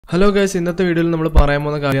Hello guys, in this video we will talk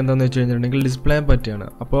about display.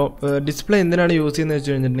 Display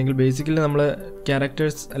is basically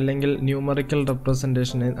characters numerical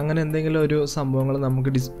representation.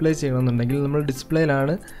 Display display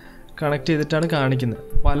connect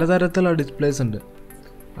displays.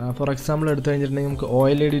 For example,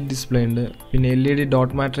 OLED display, LED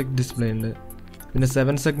dot matrix display,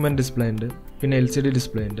 7-segment display, LCD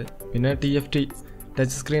display, TFT touch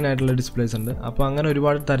screen displays. So, we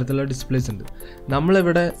have displays.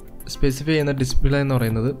 We specify the display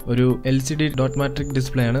LCD dot matrix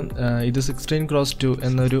display. This is 16x2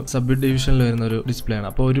 and subdivision display.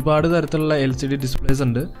 So, we have LCD displays.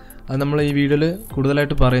 That's why we video.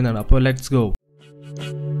 So, let's go.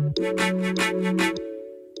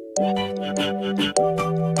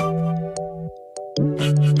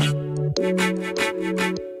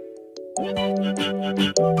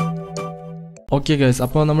 Okay guys, now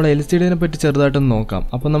we will LCD in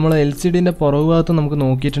LCD in the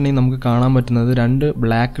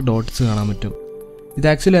black dots. This is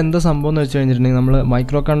actually a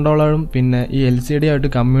microcontroller and LCD to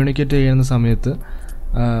communicate with the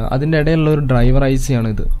driver IC.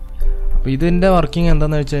 This is working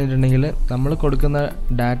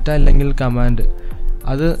data command.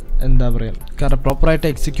 That is proper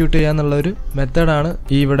execute method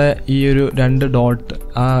dot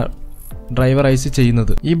driver IC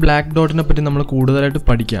ചെയ്യുന്നത് ഈ black dot നെ പറ്റി നമ്മൾ കൂടുതലായിട്ട്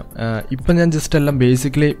പഠിക്കാം. ഇപ്പോൾ ഞാൻ just എല്ലാം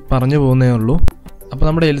ബേസിക്കലി പറഞ്ഞു പോകുന്നേ ഉള്ളൂ. അപ്പോൾ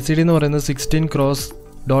നമ്മുടെ LCD എന്ന് പറയുന്നത് 16x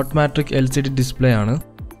dot matrix LCD display ആണ്.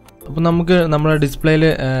 അപ്പോൾ നമുക്ക് നമ്മുടെ ഡിസ്പ്ലേയിൽ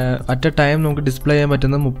അറ്റ് എ ടൈം നമുക്ക് ഡിസ്പ്ലേ ചെയ്യാൻ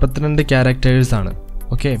പറ്റുന്ന 32 ക്യാരക്ടേഴ്സ് ആണ്.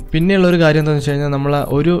 ഓക്കേ, പിന്നെയുള്ള ഒരു കാര്യം എന്താണെന്ന് വെച്ച് കഴിഞ്ഞാൽ നമ്മൾ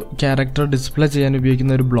ഒരു ക്യാരക്ടർ ഡിസ്പ്ലേ ചെയ്യാൻ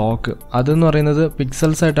ഉപയോഗിക്കുന്ന ഒരു ബ്ലോക്ക് അതെന്ന് പറയുന്നത്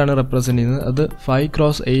പിക്സൽസ് ആയിട്ടാണ് റെപ്രസെന്റ് ചെയ്യുന്നത്. അത്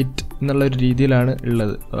 5x8 എന്നുള്ള ഒരു രീതിയിലാണ്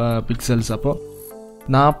ഉള്ളത് പിക്സൽസ്. അപ്പോൾ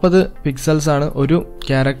 40 പിക്സൽസ് ആണ് ഒരു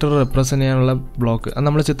ക്യാരക്ടർ റെപ്രസെന്റ് ചെയ്യാനുള്ള ബ്ലോക്ക്. അത്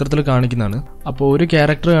നമ്മൾ ചിത്രത്തിൽ കാണിക്കുന്നതാണ്. അപ്പോൾ ഒരു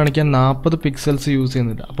ക്യാരക്ടർ കാണിക്കാൻ 40 പിക്സൽസ് യൂസ്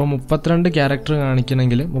ചെയ്യുന്നുണ്ട്. അപ്പോൾ 32 ക്യാരക്ടർ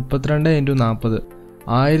കാണിക്കണമെങ്കിൽ 32 × 40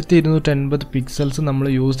 1280 പിക്സൽസ് നമ്മൾ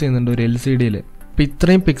യൂസ് ചെയ്യുന്നുണ്ട് ഒരു LCDയിൽ. അപ്പോൾ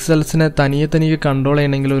ഇത്രയും പിക്സൽസിനെ തനിയെ കൺട്രോൾ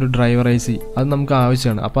ചെയ്യണമെങ്കിൽ ഒരു ഡ്രൈവർ IC അത് നമുക്ക്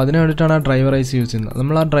ആവശ്യമാണ്. അപ്പോൾ അതിന് വേണ്ടിയിട്ടാണ് ആ ഡ്രൈവർ IC യൂസ് ചെയ്യുന്നത്.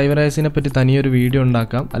 നമ്മൾ ആ ഡ്രൈവർ ICനെ പറ്റി തനിയൊരു വീഡിയോ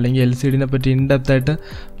ഉണ്ടാക്കാം, അല്ലെങ്കിൽ LCDനെ പറ്റി ഇൻഡെപ്ത് ആയിട്ട്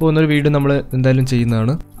പോകുന്നൊരു വീഡിയോ നമ്മൾ എന്തായാലും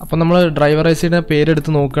ചെയ്യുന്നതാണ്. അപ്പോൾ നമ്മൾ ഡ്രൈവർ ICയുടെ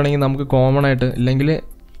പേരെടുത്ത് നോക്കുകയാണെങ്കിൽ നമുക്ക് കോമൺ ആയിട്ട് അല്ലെങ്കിൽ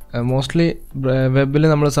മോസ്റ്റ്ലി വെബിൽ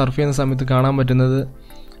നമ്മൾ സർഫ് ചെയ്യുന്ന സമയത്ത് കാണാൻ പറ്റുന്നത്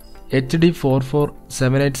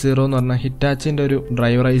HD44780 എന്ന് പറഞ്ഞ ഹിറ്റാച്ചിൻ്റെ ഒരു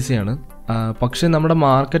ഡ്രൈവർ IC ആണ്. പക്ഷേ നമ്മുടെ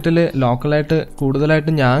മാർക്കറ്റിൽ ലോക്കലായിട്ട്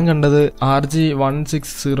കൂടുതലായിട്ട് ഞാൻ കണ്ടത്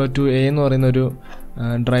RG1602A എന്ന് പറയുന്ന ഒരു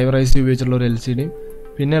ഡ്രൈവർ IC ഉപയോഗിച്ചുള്ള ഒരു LCD,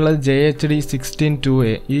 പിന്നെയുള്ളത്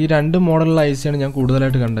JHD162A. ഈ രണ്ട് മോഡലുള്ള ICയാണ് ഞാൻ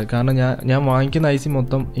കൂടുതലായിട്ട് കണ്ടത്. കാരണം ഞാൻ വാങ്ങിക്കുന്ന IC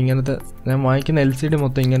മൊത്തം ഇങ്ങനത്തെ, ഞാൻ വാങ്ങിക്കുന്ന LCD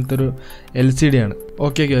മൊത്തം ഇങ്ങനത്തെ ഒരു LCD ആണ്.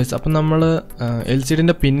 ഓക്കെ ഗൈസ്, അപ്പം നമ്മൾ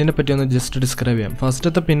LCDൻ്റെ പിന്നിനെ പറ്റി ഒന്ന് ജസ്റ്റ് ഡിസ്ക്രൈബ് ചെയ്യാം.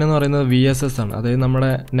 ഫസ്റ്റത്തെ പിന്നെന്ന് പറയുന്നത് VSS ആണ്, അതായത്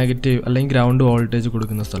നമ്മുടെ നെഗറ്റീവ് അല്ലെങ്കിൽ ഗ്രൗണ്ട് വോൾട്ടേജ്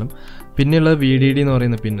കൊടുക്കുന്ന സ്ഥലം. പിന്നെയുള്ളത് VDD എന്ന്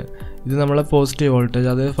പറയുന്ന പിന്ന്, ഇത് നമ്മളെ പോസിറ്റീവ് വോൾട്ടേജ്,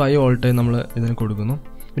 അതായത് 5 വോൾട്ടേജ് നമ്മൾ ഇതിന് കൊടുക്കുന്നു.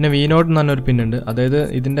 പിന്നെ V0 എന്ന് പറഞ്ഞൊരു പിന്നുണ്ട്, അതായത്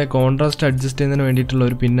ഇതിൻ്റെ കോൺട്രാസ്റ്റ് അഡ്ജസ്റ്റ് ചെയ്യുന്നതിന് വേണ്ടിയിട്ടുള്ള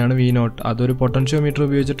ഒരു പിന്നാണ് V0. അതൊരു പൊട്ടൻഷ്യോമീറ്റർ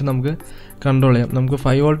ഉപയോഗിച്ചിട്ട് നമുക്ക് കൺട്രോൾ ചെയ്യാം. നമുക്ക്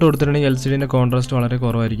 5 വോൾട്ട് കൊടുത്തിട്ടുണ്ടെങ്കിൽ LCDൻ്റെ കോൺട്രാസ്റ്റ് വളരെ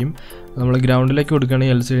കുറവായിരിക്കും. നമ്മൾ ഗ്രൗണ്ടിലേക്ക്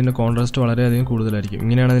കൊടുക്കുകയാണെങ്കിൽ LCDൻ്റെ കോൺട്രാസ്റ്റ് വളരെയധികം കൂടുതലായിരിക്കും.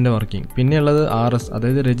 ഇങ്ങനെയാണ് അതിൻ്റെ വർക്കിംഗ്. പിന്നെയുള്ളത് RS,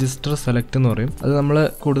 അതായത് രജിസ്റ്റർ സെലക്ട് എന്ന് പറയും. അത് നമ്മൾ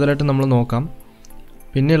കൂടുതലായിട്ട് നമ്മൾ നോക്കാം.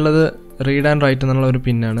 പിന്നെയുള്ളത് റീഡ് ആൻഡ് റൈറ്റ് എന്നുള്ള ഒരു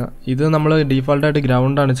പിന്നാണ്. ഇത് നമ്മൾ ഡീഫോൾട്ടായിട്ട്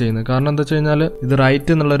ഗ്രൗണ്ടാണ് ചെയ്യുന്നത്. കാരണം എന്താ വെച്ച് കഴിഞ്ഞാൽ ഇത്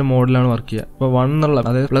റൈറ്റ് എന്നുള്ള ഒരു മോഡിലാണ് വർക്ക് ചെയ്യുക. അപ്പോൾ 1 എന്നുള്ള,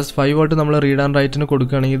 അതായത് +5 വോൾട്ട് നമ്മൾ റീഡ് ആൻഡ് റൈറ്റിന്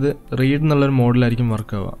കൊടുക്കുകയാണെങ്കിൽ ഇത് റീഡ് എന്നുള്ളൊരു മോഡിലായിരിക്കും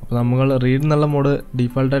വർക്ക് ആവുക. അപ്പോൾ നമ്മൾ റീഡ് എന്നുള്ള മോഡ്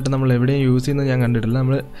ഡീഫോൾട്ടായിട്ട് നമ്മൾ എവിടെയും യൂസ് ചെയ്യുന്നത് ഞാൻ കണ്ടിട്ടില്ല.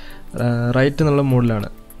 നമ്മൾ റൈറ്റ് എന്നുള്ള മോഡിലാണ്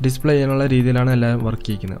ഡിസ്പ്ലേ ചെയ്യാനുള്ള രീതിയിലാണ് എല്ലാവരും വർക്ക്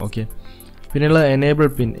ചെയ്യുന്നത്. ഓക്കെ, പിന്നെയുള്ള എനേബിൾ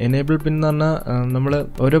പിൻ എന്ന് പറഞ്ഞാൽ നമ്മൾ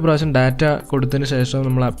ഓരോ പ്രാവശ്യം ഡാറ്റ കൊടുത്തതിന് ശേഷം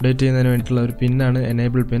നമ്മൾ അപ്ഡേറ്റ് ചെയ്യുന്നതിന് വേണ്ടിയിട്ടുള്ള ഒരു പിന്നാണ്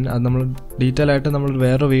എനേബിൾ പിൻ. അത് നമ്മൾ ഡീറ്റെയിൽ ആയിട്ട് നമ്മൾ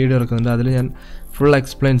വേറെ വീഡിയോ ഇറക്കുന്നുണ്ട്, അതിൽ ഞാൻ ഫുൾ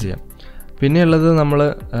എക്സ്പ്ലെയിൻ ചെയ്യാം. പിന്നെയുള്ളത് നമ്മൾ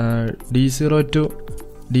D0 to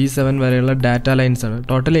D7 വരെയുള്ള ഡാറ്റ ലൈൻസ് ആണ്.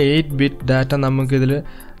 ടോട്ടൽ 8 ബിറ്റ് ഡാറ്റ നമുക്കിതിൽ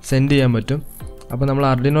സെൻഡ് ചെയ്യാൻ പറ്റും. അപ്പോൾ നമ്മൾ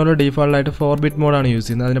അർഡിനോയിൽ ഡീഫോൾട്ടായിട്ട് 4 ബിറ്റ് മോഡാണ് യൂസ്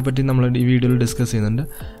ചെയ്യുന്നത്. അതിനെപ്പറ്റി നമ്മൾ ഈ വീഡിയോയിൽ ഡിസ്കസ് ചെയ്യുന്നുണ്ട്.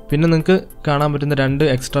 പിന്നെ നിങ്ങൾക്ക് കാണാൻ പറ്റുന്ന 2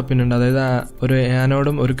 എക്സ്ട്രാ പിന്നുണ്ട്, അതായത് ഒരു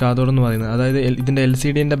ആനോഡും ഒരു കാഥോഡും എന്ന് പറയുന്നത്. അതായത് ഇതിൻ്റെ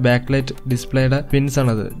LCDൻ്റെ ബാക്ക് ലൈറ്റ് ഡിസ്പ്ലേയുടെ പിൻസ്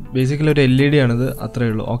ആണത്. ബേസിക്കലി ഒരു LED ആണിത്,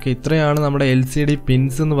 അത്രയേ ഉള്ളൂ. ഓക്കെ, ഇത്രയാണ് നമ്മുടെ LCD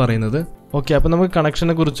പിൻസ് എന്ന് പറയുന്നത്. ഓക്കെ, അപ്പോൾ നമുക്ക്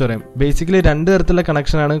കണക്ഷനെ കുറിച്ച് പറയാം. ബേസിക്കലി 2 തരത്തിലുള്ള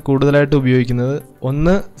കണക്ഷനാണ് കൂടുതലായിട്ട് ഉപയോഗിക്കുന്നത്.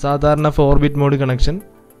 ഒന്ന് സാധാരണ 4 ബിറ്റ് മോഡ് കണക്ഷൻ,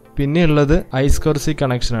 പിന്നെയുള്ളത് I2C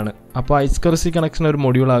കണക്ഷനാണ്. അപ്പോൾ I2C കണക്ഷൻ ഒരു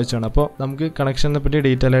മൊഡ്യൂൾ ആവശ്യമാണ്. അപ്പോൾ നമുക്ക് കണക്ഷനെ പറ്റി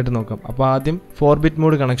ഡീറ്റെയിൽ ആയിട്ട് നോക്കാം. അപ്പോൾ ആദ്യം 4 ബിറ്റ്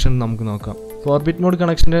മോഡ് കണക്ഷൻ നമുക്ക് നോക്കാം. 4-bit മോഡ്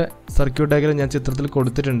കണക്ഷൻ്റെ സർക്യൂട്ട് ഡയഗ്രം ഞാൻ ചിത്രത്തിൽ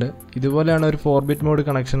കൊടുത്തിട്ടുണ്ട്. ഇതുപോലെയാണ് ഒരു 4-bit മോഡ്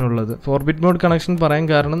കണക്ഷൻ ഉള്ളത്. 4-bit മോഡ് കണക്ഷൻ പറയാൻ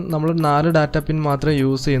കാരണം നമ്മൾ 4 ഡാറ്റ പിൻ മാത്രമേ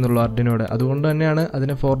യൂസ് ചെയ്യുന്നുള്ളൂ ആർഡിനോയുടെ. അതുകൊണ്ട് തന്നെയാണ്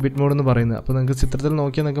അതിനെ 4-bit മോഡ് എന്ന് പറയുന്നത്. അപ്പോൾ നിങ്ങൾക്ക് ചിത്രത്തിൽ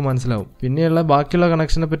നോക്കിയാൽ നിങ്ങൾക്ക് മനസ്സിലാവും. പിന്നെയുള്ള ബാക്കിയുള്ള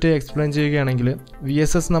കണക്ഷനെ പറ്റി എക്സ്പ്ലെയിൻ ചെയ്യുകയാണെങ്കിൽ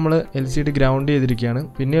VSS നമ്മൾ LCD ഗ്രൗണ്ട് ചെയ്തിരിക്കുകയാണ്.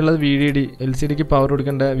 പിന്നെയുള്ളത് VDD, LCDക്ക് പവർ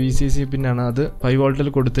കൊടുക്കേണ്ട VCC പിന്നാണ്, അത് 5 വോൾട്ടിൽ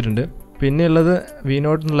കൊടുത്തിട്ടുണ്ട്. പിന്നെയുള്ളത്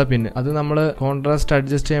V0 എന്നുള്ള പിന്ന്, അത് നമ്മൾ കോൺട്രാസ്റ്റ്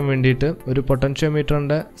അഡ്ജസ്റ്റ് ചെയ്യാൻ വേണ്ടിയിട്ട് ഒരു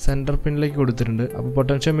പൊട്ടൻഷ്യോമീറ്ററിൻ്റെ സെൻറ്റർ പിന്നിലേക്ക് കൊടുത്തിട്ടുണ്ട്. അപ്പോൾ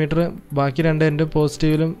പൊട്ടൻഷ്യോമീറ്റർ ബാക്കി 2 എൻഡ്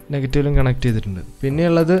പോസിറ്റീവിലും നെഗറ്റീവിലും കണക്ട് ചെയ്തിട്ടുണ്ട്.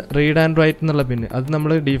 പിന്നെയുള്ളത് റീഡ് ആൻഡ് റൈറ്റ് എന്നുള്ള പിന്ന്, അത്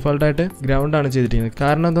നമ്മൾ ഡീഫോൾട്ടായിട്ട് ഗ്രൗണ്ട് ആണ് ചെയ്തിരിക്കുന്നത്.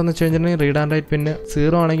 കാരണം എന്താണെന്ന് വെച്ച് കഴിഞ്ഞിട്ടുണ്ടെങ്കിൽ റീഡ് ആൻഡ് റൈറ്റ് പിന്ന്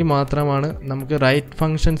 0 ആണെങ്കിൽ മാത്രമാണ് നമുക്ക് റൈറ്റ്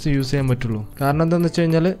ഫംഗ്ഷൻസ് യൂസ് ചെയ്യാൻ പറ്റുള്ളൂ. കാരണം എന്താണെന്ന് വെച്ച്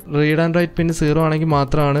കഴിഞ്ഞാൽ റീഡ് ആൻഡ് റൈറ്റ് പിന്ന് 0 ആണെങ്കിൽ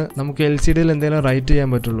മാത്രമാണ് നമുക്ക് LCDയിൽ എന്തെങ്കിലും റൈറ്റ്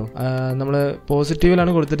ചെയ്യാൻ പറ്റുള്ളൂ. നമ്മൾ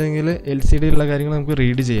പോസിറ്റീവിലാണ് കൊടുത്തിട്ടുണ്ടെങ്കിൽ LCDയിലുള്ള കാര്യങ്ങൾ നമുക്ക്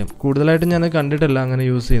റീഡ് ചെയ്യാം. കൂടുതലായിട്ട് ഞാൻ കണ്ടിട്ടില്ല അങ്ങനെ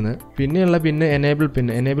യൂസ് ചെയ്യുന്നത്. പിന്നെയുള്ള പിന്നെ എനേബിൾ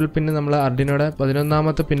പിന്ന് നമ്മൾ ആർഡിനോയുടെ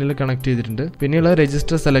 11ാമത്തെ പിന്നിൽ കണക്ട് ചെയ്തിട്ടുണ്ട്. പിന്നെയുള്ള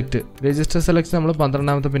രജിസ്റ്റർ സെലക്ട് നമ്മൾ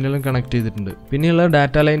 12ാമത്തെ പിന്നിലും കണക്ട് ചെയ്തിട്ടുണ്ട്. പിന്നെയുള്ള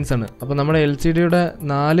ഡാറ്റ ലൈൻസ് ആണ്. അപ്പോൾ നമ്മുടെ LCDയുടെ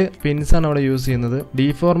 4 പിൻസ് ആണ് അവിടെ യൂസ് ചെയ്യുന്നത്.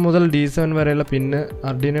 D4 മുതൽ D7 വരെയുള്ള പിന്ന്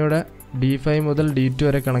ആർഡിനോയുടെ D5 മുതൽ D2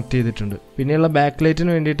 വരെ കണക്ട് ചെയ്തിട്ടുണ്ട്. പിന്നെയുള്ള ബാക്ക്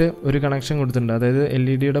ലൈറ്റിന് വേണ്ടിയിട്ട് ഒരു കണക്ഷൻ കൊടുത്തിട്ടുണ്ട്. അതായത്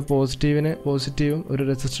LED-യുടെ പോസിറ്റീവും ഒരു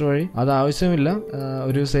റെസിസ്റ്റർ വഴി, അത് ആവശ്യമില്ല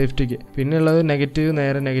ഒരു സേഫ്റ്റിക്ക്. പിന്നെയുള്ളത് നെഗറ്റീവ്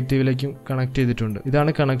നേരെ നെഗറ്റീവിലേക്കും കണക്ട് ചെയ്തിട്ടുണ്ട്.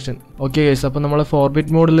 ഇതാണ് കണക്ഷൻ. ഓക്കെ ഗൈസ്, അപ്പോൾ നമ്മൾ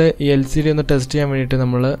 4-bit മോഡിൽ ഈ LCD ഒന്ന് ടെസ്റ്റ് ചെയ്യാൻ വേണ്ടിയിട്ട്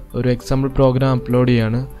നമ്മൾ ഒരു എക്സാമ്പിൾ പ്രോഗ്രാം അപ്ലോഡ്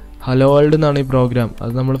ചെയ്യാണ്. ഹലോ വേൾഡ് എന്നാണ് ഈ പ്രോഗ്രാം.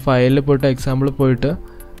 അത് നമ്മൾ ഫയലിൽ പോയിട്ട് എക്സാമ്പിൾ പോയിട്ട്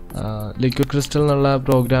ലിക്വിഡ് ക്രിസ്റ്റൽ എന്നുള്ള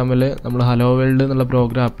പ്രോഗ്രാമിൽ നമ്മൾ ഹലോ വേൾഡ് എന്നുള്ള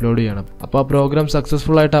പ്രോഗ്രാം അപ്ലോഡ് ചെയ്യണം. അപ്പോൾ ആ പ്രോഗ്രാം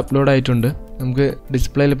സക്സസ്ഫുൾ ആയിട്ട് അപ്ലോഡ് ആയിട്ടുണ്ട്. നമുക്ക്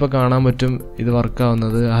ഡിസ്പ്ലേയിൽ ഇപ്പോൾ കാണാൻ പറ്റും ഇത്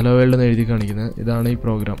വർക്കാവുന്നത്. ഹലോ വേൾഡ് എന്ന് എഴുതി കാണിക്കുന്നത് ഇതാണ് ഈ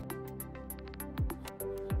പ്രോഗ്രാം.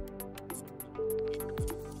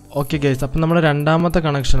 ഓക്കെ ഗൈസ്, അപ്പോൾ നമ്മുടെ 2ാമത്തെ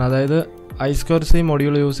കണക്ഷൻ, അതായത് I2C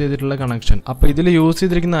മൊഡ്യൂൾ യൂസ് ചെയ്തിട്ടുള്ള കണക്ഷൻ. അപ്പോൾ ഇതിൽ യൂസ്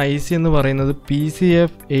ചെയ്തിരിക്കുന്ന IC എന്ന് പറയുന്നത്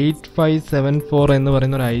PCF8574 എന്ന്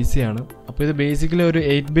പറയുന്ന ഒരു IC ആണ്. അപ്പോൾ ഇത് ബേസിക്കലി ഒരു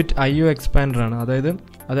 8-bit IO എക്സ്പാൻഡർ ആണ്.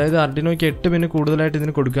 അതായത് ആർഡിനോയ്ക്ക് 8 പിന്ന് കൂടുതലായിട്ട്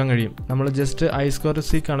ഇതിന് കൊടുക്കാൻ കഴിയും, നമ്മൾ ജസ്റ്റ്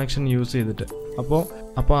I2C കണക്ഷൻ യൂസ് ചെയ്തിട്ട്.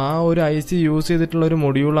 അപ്പോൾ ആ ഒരു IC യൂസ് ചെയ്തിട്ടുള്ള ഒരു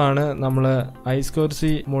മൊഡ്യൂളാണ് നമ്മൾ I2C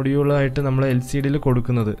മൊഡ്യൂളായിട്ട് നമ്മൾ LCDയിൽ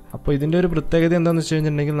കൊടുക്കുന്നത്. അപ്പോൾ ഇതിൻ്റെ ഒരു പ്രത്യേകത എന്താണെന്ന് വെച്ച്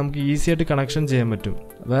കഴിഞ്ഞിട്ടുണ്ടെങ്കിൽ നമുക്ക് ഈസി ആയിട്ട് കണക്ഷൻ ചെയ്യാൻ പറ്റും.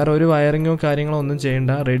 വേറെ ഒരു വയറിങ്ങോ കാര്യങ്ങളോ ഒന്നും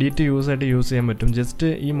ചെയ്യേണ്ട, റെഡി ടു യൂസ് ആയിട്ട് യൂസ് ചെയ്യാൻ പറ്റും. ജസ്റ്റ്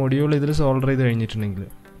ഈ മൊഡ്യൂൾ ഇതിൽ സോൾഡർ ചെയ്ത് കഴിഞ്ഞിട്ടുണ്ടെങ്കിൽ.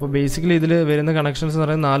 അപ്പോൾ ബേസിക്കലി ഇതിൽ വരുന്ന കണക്ഷൻസ് എന്ന്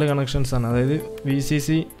പറയുന്നത് 4 കണക്ഷൻസ് ആണ്. അതായത് VCC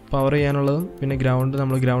പവർ ചെയ്യാനുള്ളതും, പിന്നെ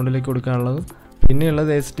നമ്മൾ ഗ്രൗണ്ടിലേക്ക് കൊടുക്കാനുള്ളതും, പിന്നെയുള്ളത്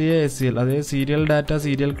SDA SCL, അതായത് സീരിയൽ ഡാറ്റ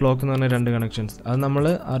സീരിയൽ ക്ലോക്ക് എന്ന് പറഞ്ഞ 2 കണക്ഷൻസ്. അത് നമ്മൾ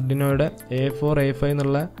ആർഡിനോയുടെ A4 A5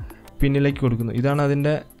 എന്നുള്ള പിന്നിലേക്ക് കൊടുക്കുന്നു. ഇതാണ്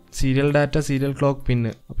അതിൻ്റെ സീരിയൽ ഡാറ്റ സീരിയൽ ക്ലോക്ക്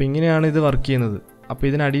പിന്ന്. അപ്പോൾ ഇങ്ങനെയാണ് ഇത് വർക്ക് ചെയ്യുന്നത്. അപ്പോൾ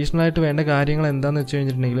ഇതിന് അഡീഷണൽ ആയിട്ട് വേണ്ട കാര്യങ്ങൾ എന്താണെന്ന് വെച്ച്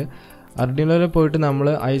കഴിഞ്ഞിട്ടുണ്ടെങ്കിൽ ആർഡിനോയിൽ പോയിട്ട് നമ്മൾ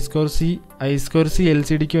I2C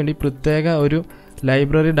LCDക്ക് വേണ്ടി പ്രത്യേക ഒരു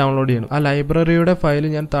ലൈബ്രറി ഡൗൺലോഡ് ചെയ്യണം. ആ ലൈബ്രറിയുടെ ഫയൽ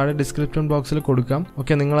ഞാൻ താഴെ ഡിസ്ക്രിപ്ഷൻ ബോക്സിൽ കൊടുക്കാം.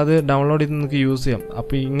 ഓക്കെ, നിങ്ങളത് ഡൗൺലോഡ് ചെയ്ത് നിങ്ങൾക്ക് യൂസ് ചെയ്യാം.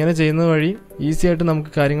 അപ്പോൾ ഇങ്ങനെ ചെയ്യുന്നത് വഴി ഈസി ആയിട്ട്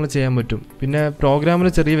നമുക്ക് കാര്യങ്ങൾ ചെയ്യാൻ പറ്റും. പിന്നെ പ്രോഗ്രാമിൽ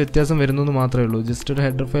ചെറിയ വ്യത്യാസം വരുന്നത് മാത്രമേ ഉള്ളൂ. ജസ്റ്റ് ഒരു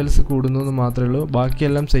ഹെഡർ ഫയൽസ് കൂടുന്നത് മാത്രമേ ഉള്ളൂ.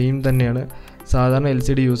 ബാക്കിയെല്ലാം സെയിം തന്നെയാണ്, സാധാരണ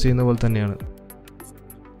LCD യൂസ് ചെയ്യുന്ന പോലെ തന്നെയാണ്.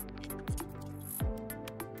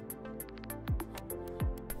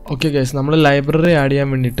 ഓക്കെ ഗൈസ്, നമ്മൾ ലൈബ്രറി ആഡ് ചെയ്യാൻ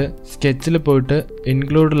വേണ്ടിയിട്ട് സ്കെച്ചിൽ പോയിട്ട്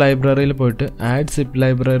ഇൻക്ലൂഡ് ലൈബ്രറിയിൽ പോയിട്ട് ആഡ് സിപ്പ്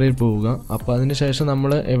ലൈബ്രറിയിൽ പോവുക. അപ്പോൾ അതിനുശേഷം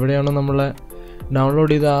നമ്മൾ എവിടെയാണോ നമ്മളെ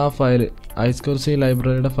ഡൗൺലോഡ് ചെയ്ത ആ ഫയൽ I2C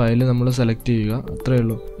ലൈബ്രറിയുടെ ഫയൽ നമ്മൾ സെലക്ട് ചെയ്യുക. അത്രയേ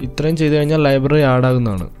ഉള്ളൂ. ഇത്രയും ചെയ്ത് കഴിഞ്ഞാൽ ലൈബ്രറി ആഡ്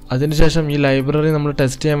ആകുന്നതാണ്. അതിനുശേഷം ഈ ലൈബ്രറി നമ്മൾ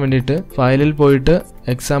ടെസ്റ്റ് ചെയ്യാൻ വേണ്ടിയിട്ട് ഫയലിൽ പോയിട്ട്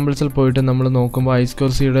എക്സാമ്പിൾസിൽ പോയിട്ട് നമ്മൾ നോക്കുമ്പോൾ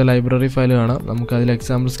I2Cയുടെ ലൈബ്രറി ഫയൽ കാണാം. നമുക്ക് അതിൽ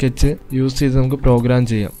എക്സാമ്പിൾ സ്കെച്ച് യൂസ് ചെയ്ത് നമുക്ക് പ്രോഗ്രാം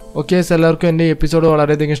ചെയ്യാം. ഓക്കെ, എല്ലാവർക്കും എൻ്റെ ഈ എപ്പിസോഡ്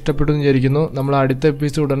വളരെയധികം ഇഷ്ടപ്പെട്ടു എന്ന് വിചാരിക്കുന്നു. നമ്മൾ അടുത്ത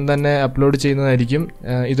എപ്പിസോഡ് ഉടൻ തന്നെ അപ്ലോഡ് ചെയ്യുന്നതായിരിക്കും.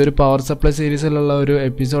 ഇതൊരു പവർ സപ്ലൈ സീരീസിലുള്ള ഒരു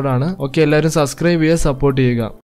എപ്പിസോഡാണ്. ഓക്കെ, എല്ലാവരും സബ്സ്ക്രൈബ് ചെയ്യുക, സപ്പോർട്ട് ചെയ്യുക.